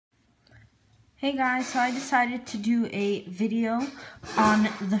Hey guys, so I decided to do a video on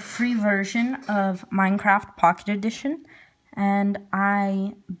the free version of Minecraft Pocket Edition, and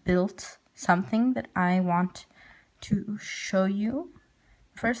I built something that I want to show you.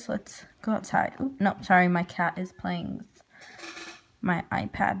 First, let's go outside. Ooh, no, sorry, my cat is playing with my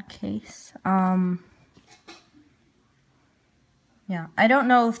iPad case. Yeah, I don't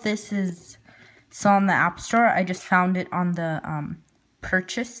know if this is still on the App Store. I just found it on the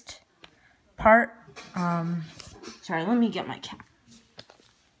purchased part. Sorry, let me get my cat.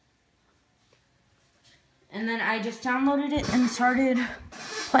 And then I just downloaded it and started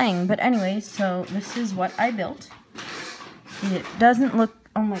playing. But anyways, so this is what I built. It doesn't look,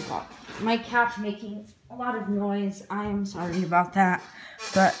 oh my god, my cat's making a lot of noise. I am sorry about that.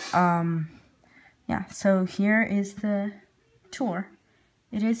 But yeah, so here is the tour.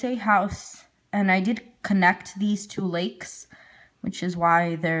 It is a house, and I did connect these two lakes, which is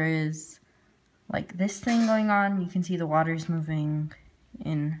why there is like this thing going on. You can see the water's moving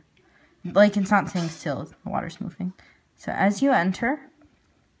in, like it's not staying still, the water's moving. So as you enter,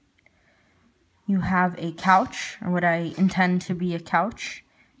 you have a couch, or what I intend to be a couch,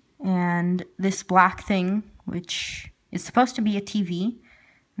 and this black thing, which is supposed to be a TV.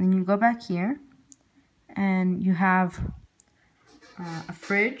 And then you go back here, and you have a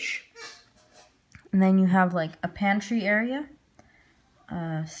fridge, and then you have like a pantry area,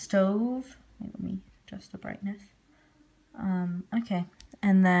 a stove. Wait, let me adjust the brightness. Okay,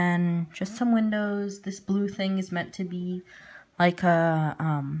 and then just some windows. This blue thing is meant to be like a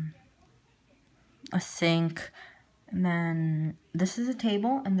sink, and then this is a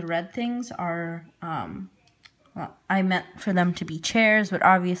table, and the red things are well, I meant for them to be chairs, but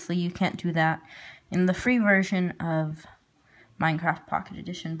obviously you can't do that in the free version of Minecraft Pocket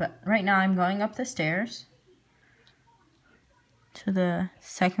Edition. But right now I'm going up the stairs to the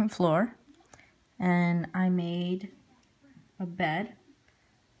second floor, and I made a bed,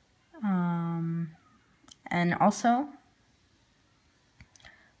 and also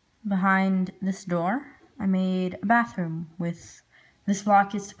behind this door I made a bathroom. With this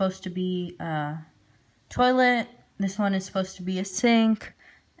block is supposed to be a toilet, this one is supposed to be a sink,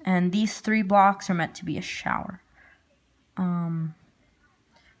 and these three blocks are meant to be a shower.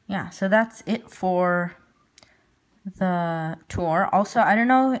 Yeah, so that's it for the tour. Also, I don't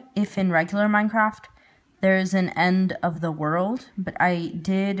know if in regular Minecraft there's an end of the world, but I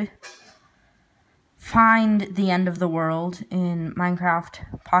did find the end of the world in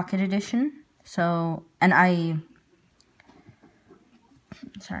Minecraft Pocket Edition. So, and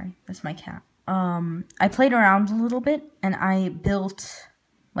sorry, that's my cat. I played around a little bit, and I built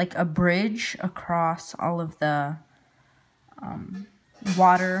like a bridge across all of the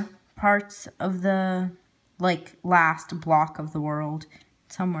water parts of the like last block of the world,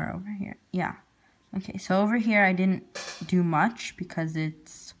 somewhere over here. Yeah. Okay, so over here I didn't do much because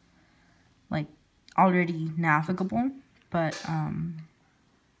it's like already navigable, but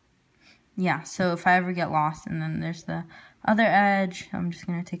yeah, so if I ever get lost, and then there's the other edge, I'm just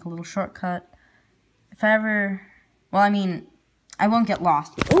gonna take a little shortcut. If I ever, well, I mean, I won't get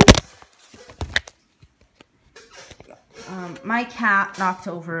lost. Oops! My cat knocked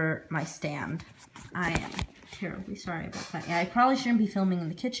over my stand. I am terribly sorry about that. Yeah, I probably shouldn't be filming in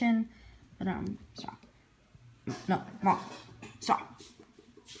the kitchen, but stop. No, Mom, stop.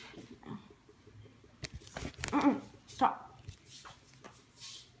 Stop.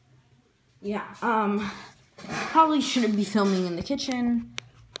 Yeah, probably shouldn't be filming in the kitchen,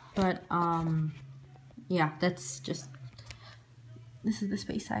 but, yeah, that's just, this is the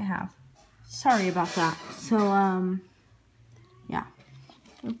space I have. Sorry about that. So, yeah.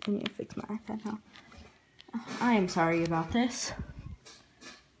 Oh, I need to fix my iPad now. I am sorry about this.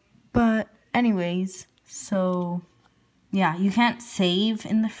 But, anyways, so, yeah, you can't save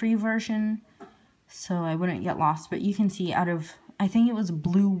in the free version, so I wouldn't get lost. But you can see out of, I think it was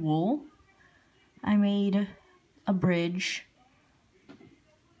blue wool, I made a bridge.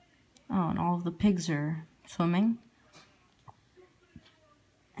 Oh, and all of the pigs are swimming.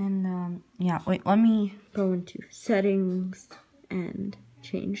 And, yeah, wait, let me go into settings and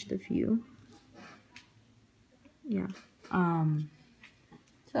change the view. Yeah,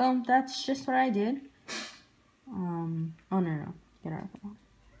 so that's just what I did. Oh, no, get out of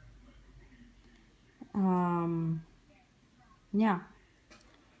that. Yeah.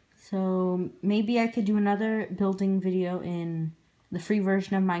 So maybe I could do another building video in the free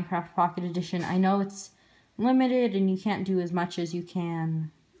version of Minecraft Pocket Edition. I know it's limited and you can't do as much as you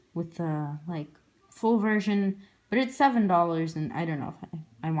can with the like full version, but it's $7 and I don't know if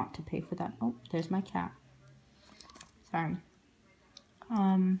I want to pay for that. Oh, there's my cat. Sorry.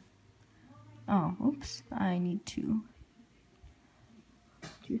 Oh, oops. I need to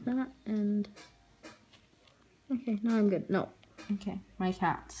do that and... Okay, now I'm good. No. Okay, my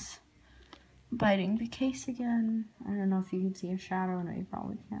cat's biting the case again. I don't know if you can see a shadow. No, you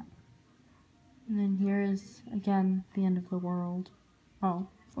probably can't. And then here is, again, the end of the world. Oh,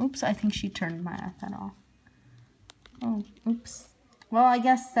 oops, I think she turned my iPad off. Oh, oops. Well, I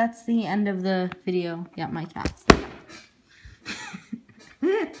guess that's the end of the video. Yeah, my cat's there.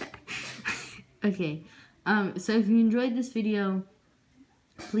 Okay, so if you enjoyed this video,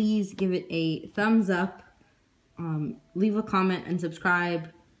 please give it a thumbs up. Leave a comment and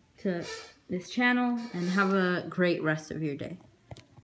subscribe to this channel, and have a great rest of your day.